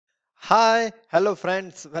Hi, hello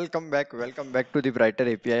friends, welcome back to the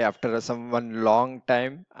Brighter API after one long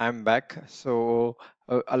time. I'm back. So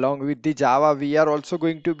along with the Java, we are also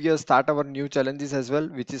going to be start our new challenges as well,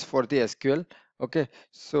 which is for the SQL. Okay,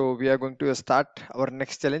 so we are going to start our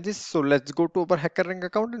next challenges. So let's go to our Hackerran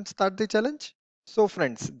account and start the challenge. So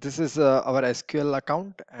friends, this is our SQL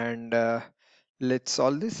account and let's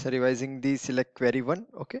solve this revising the select query one.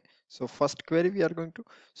 Okay, so first query we are going to,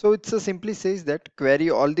 so it's simply says that query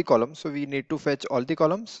all the columns. So we need to fetch all the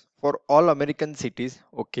columns for all American cities.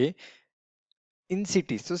 Okay, in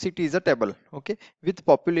cities, so city is a table. Okay, with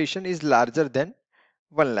population is larger than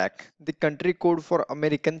 1 lakh. The country code for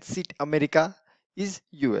American city America is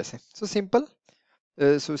USA. So simple.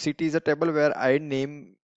 So city is a table where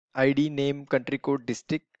ID name, country code,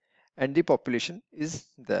 district, and the population is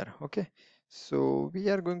there. Okay. So we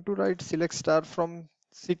are going to write select star from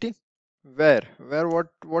city where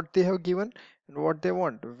what they have given and what they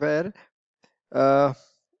want. Where uh,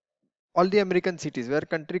 all the American cities where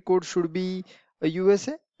country code should be a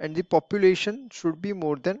USA and the population should be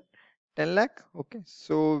more than 10 lakh. Okay.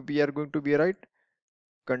 So we are going to be right.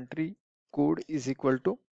 Country code is equal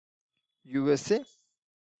to USA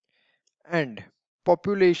and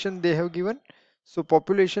population they have given. So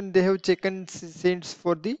population they have taken since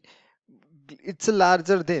for the it's a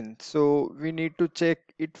larger than, so we need to check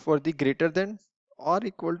it for the greater than or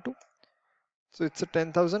equal to. So it's a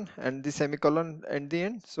 10,000 and the semicolon at the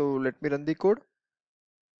end. So let me run the code.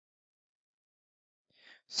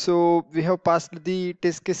 So we have passed the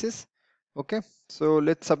test cases. Okay, so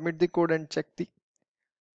let's submit the code and check the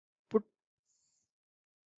put.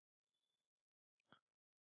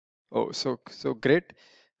 Oh, so great.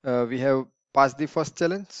 We have passed the first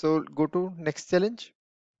challenge. So go to next challenge.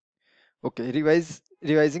 Okay,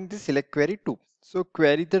 revising the select query 2. So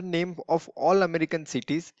query the name of all American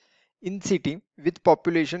cities in city with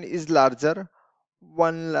population is larger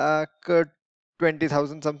 1 lakh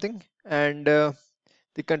 20,000 something and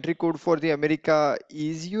the country code for the America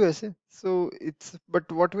is USA. So it's,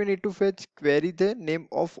 but what we need to fetch, query the name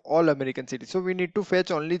of all American cities. So we need to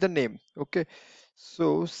fetch only the name. Okay,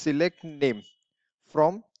 so select name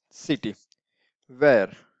from city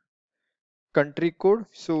where country code,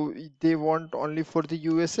 so they want only for the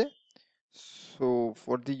USA. So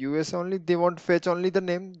for the US only they want fetch only the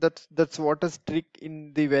name. That's what is trick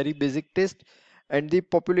in the very basic test. And the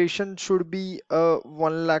population should be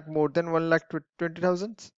 1 lakh, more than 1 lakh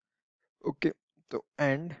 20,000. Okay, so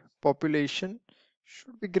and population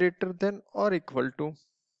should be greater than or equal to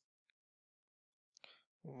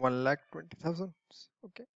 1 lakh 20,000.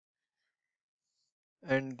 Okay,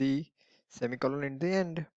 and the semicolon in the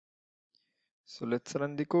end. So let's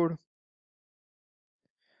run the code.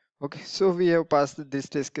 Okay, so we have passed this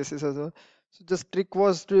test cases as well. So just trick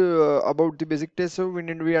was to, about the basic test. So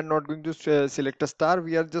we are not going to select a star.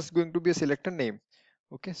 We are just going to be a select a name.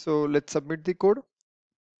 Okay, so let's submit the code.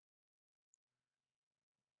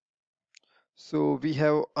 So we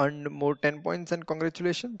have earned more 10 points and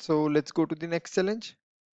congratulations. So let's go to the next challenge.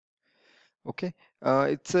 Okay,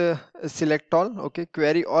 it's a select all. Okay,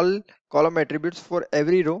 query all column attributes for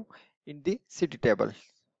every row in the city table.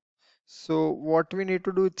 So what we need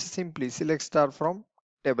to do is simply select star from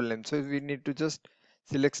table name. So we need to just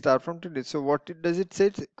select star from today. So what it does, it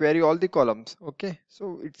says query all the columns. Okay,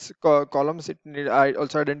 so it's columns. It need, I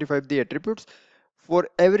also identify the attributes for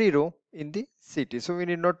every row in the city. So we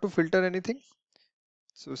need not to filter anything.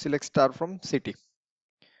 So select star from city.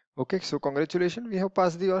 Okay, so congratulations, we have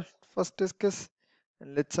passed the first test case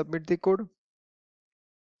and let's submit the code.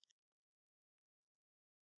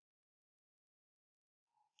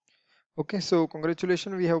 Okay, so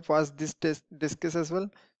congratulations, we have passed this test case as well.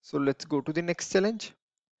 So let's go to the next challenge.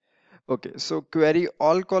 Okay, so query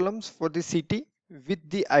all columns for the city with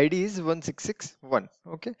the ID is 1661.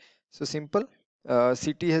 Okay, so simple.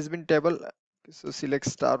 City has been table. So select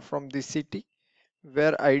star from the city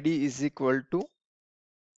where ID is equal to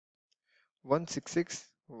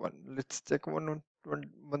 1661. Let's check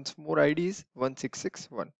once more. ID is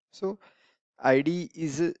 1661. So ID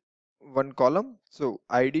is one column. So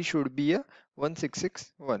ID should be a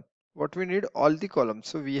 1661. What we need, all the columns.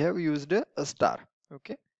 So we have used a star.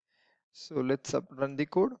 Okay. So let's run the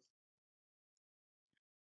code.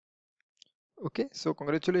 Okay, so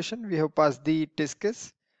congratulations, we have passed the test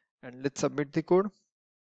case and let's submit the code.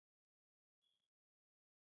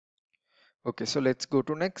 Okay, so let's go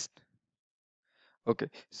to next. Okay,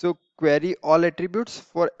 so query all attributes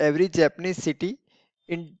for every Japanese city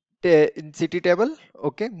in city table.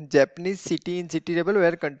 Okay, Japanese city in city table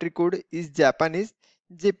where country code is Japanese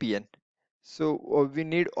JPN. So we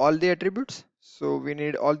need all the attributes. So we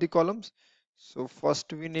need all the columns. So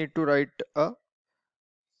first we need to write a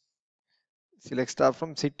select star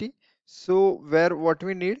from city. So where what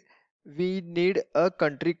we need a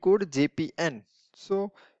country code JPN.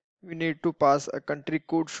 So we need to pass a country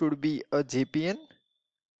code should be a JPN,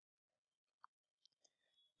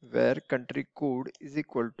 where country code is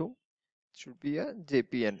equal to should be a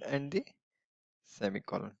JPN and the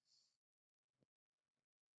semicolon.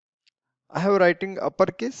 I have writing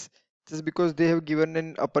uppercase just because they have given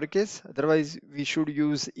an uppercase. Otherwise, we should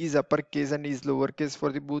use is uppercase and is lowercase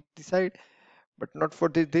for the both the side, but not for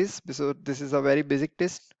this because this is a very basic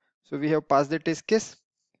test. So we have passed the test case,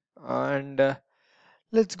 and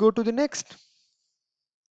let's go to the next.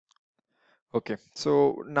 Okay,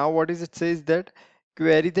 so now what is it says that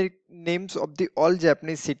query the names of the all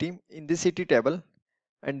Japanese city in the city table,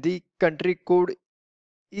 and the country code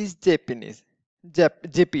is Japanese.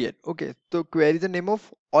 JPN. Okay, so query the name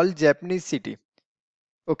of all Japanese city.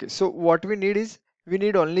 Okay, so what we need is we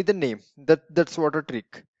need only the name. That's what a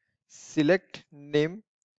trick. Select name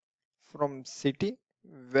from city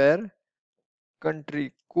where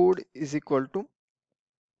country code is equal to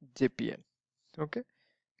JPN. Okay,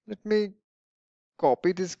 let me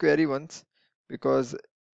copy this query once because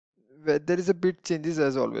there is a bit changes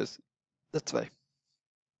as always. That's why.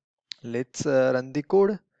 Let's run the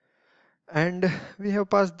code, and we have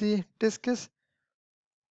passed the test case.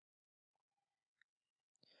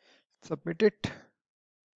 Submit it,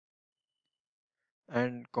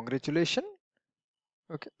 and congratulations.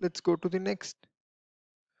 Okay, let's go to the next.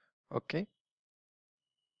 Okay,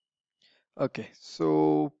 okay,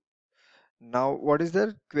 so now what is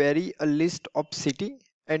there? Query a list of city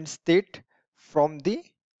and state from the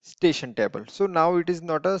station table. So now it is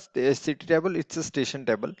not a city table, it's a station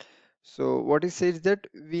table. So what it says that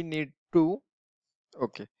we need to,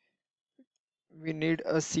 okay, we need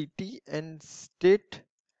a city and state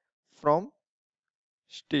from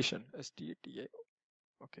station, STATI.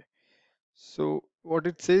 Okay, so what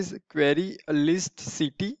it says, query a list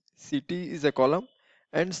city, city is a column,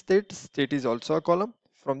 and state, state is also a column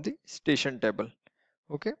from the station table.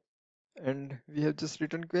 Okay, and we have just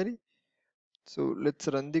written query. So let's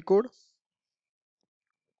run the code.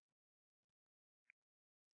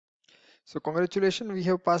 So congratulations, we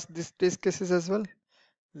have passed this test cases as well.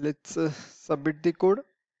 Let's submit the code.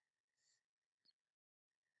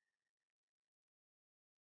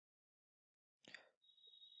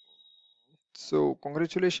 So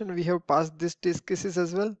congratulations, we have passed this test cases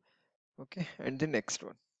as well. Okay, and the next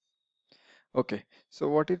one. Okay, so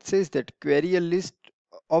what it says that query a list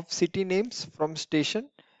of city names from station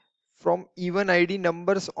from even ID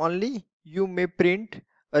numbers only. You may print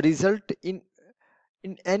a result in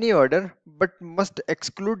any order, but must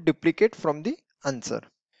exclude duplicate from the answer.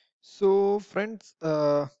 So friends,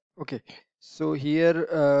 okay, so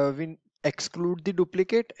here we exclude the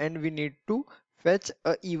duplicate and we need to fetch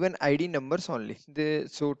a even ID numbers only.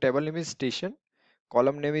 So table name is station,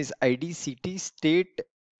 column name is ID, city, state,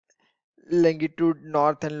 longitude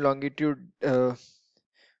north and longitude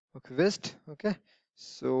okay, west. Okay,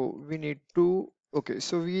 so we need to, okay,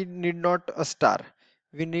 so we need not a star.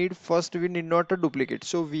 We need first, we need not a duplicate.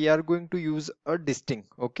 So we are going to use a distinct.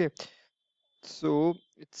 Okay, so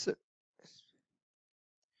it's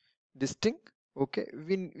distinct. Okay,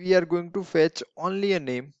 we are going to fetch only a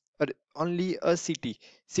name or only a city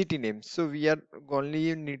name. So we are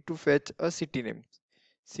only need to fetch a city name.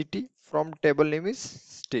 City from table name is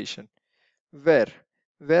station. Where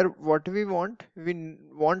where what we want,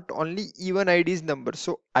 want only even ID's number.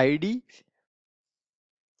 So id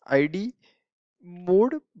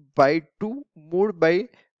mode by 2,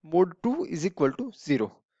 mode 2 is equal to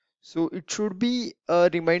 0. So it should be a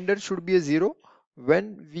reminder, should be a 0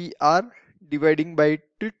 when we are dividing by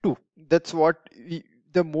 2. That's what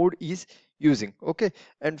the mode is using. Okay,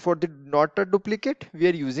 and for the not a duplicate, we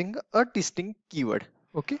are using a distinct keyword.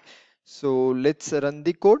 Okay, so let's run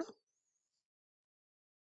the code.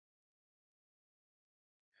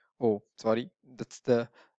 Oh, sorry, that's the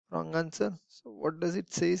wrong answer. So what does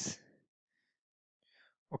it says?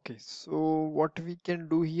 Okay, so what we can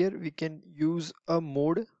do here, we can use a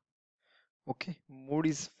mode. Okay, mode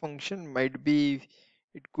is function, might be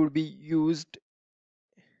it could be used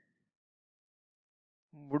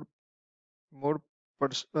mode mode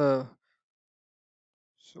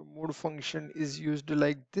so mode function is used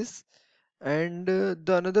like this. And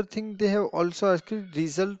the another thing they have also asked,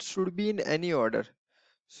 result should be in any order.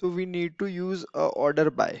 So we need to use a order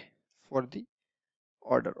by for the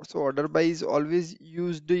order. So order by is always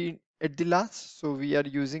used at the last. So we are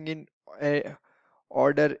using in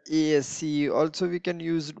order ASC. Also we can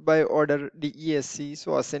use by order DESC.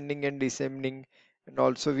 So ascending and descending and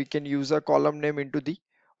also we can use a column name into the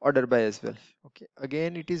order by as well. Okay,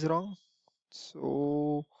 again it is wrong.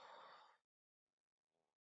 So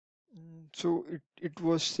it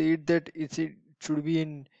was said that it should be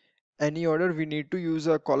in any order. We need to use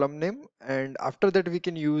a column name, and after that we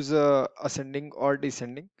can use ascending or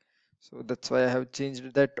descending. So that's why I have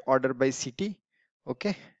changed that order by city.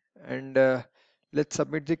 Okay, and let's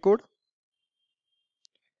submit the code.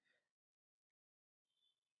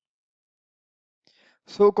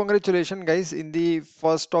 So congratulations guys, in the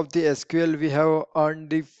first of the SQL we have earned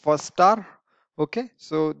the first star. Okay,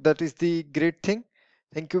 so that is the great thing.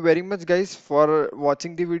 Thank you very much guys for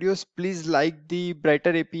watching the videos. Please like the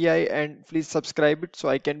Brighter API and please subscribe it so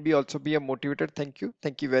I can be also be a motivator. Thank you.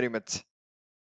 Thank you very much.